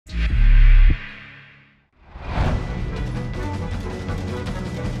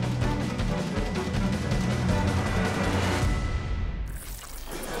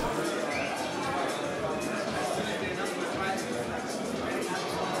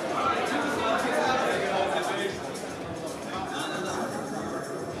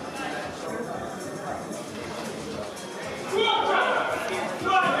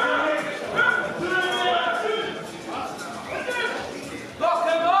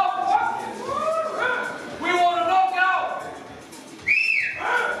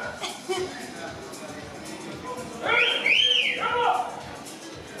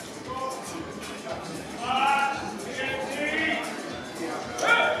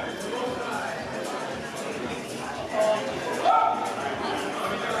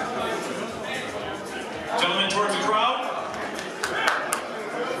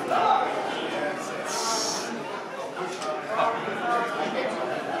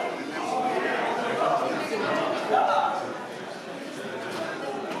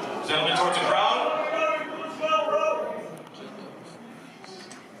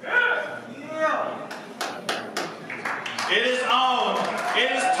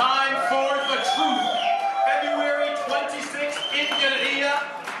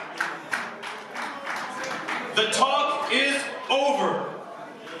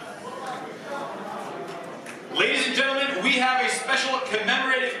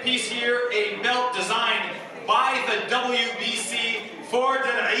by the WBC for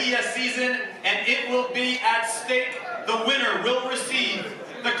Dir'iyya season, and it will be at stake. The winner will receive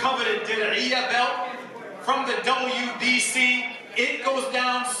the coveted Dir'iyya belt from the WBC. It goes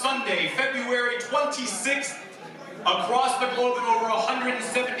down Sunday, February 26th, across the globe in over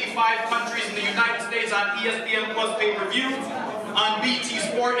 175 countries in the United States on ESPN Plus pay-per-view, on BT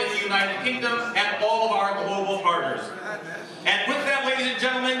Sport in the United Kingdom, and all of our global partners. And with that, ladies and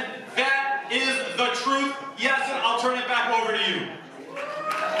gentlemen, that is the truth. Yasin, I'll turn it back over to you.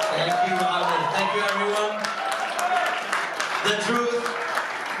 Thank you, Ahmed. Thank you, everyone. The truth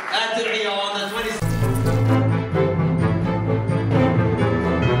at Dir'iyya.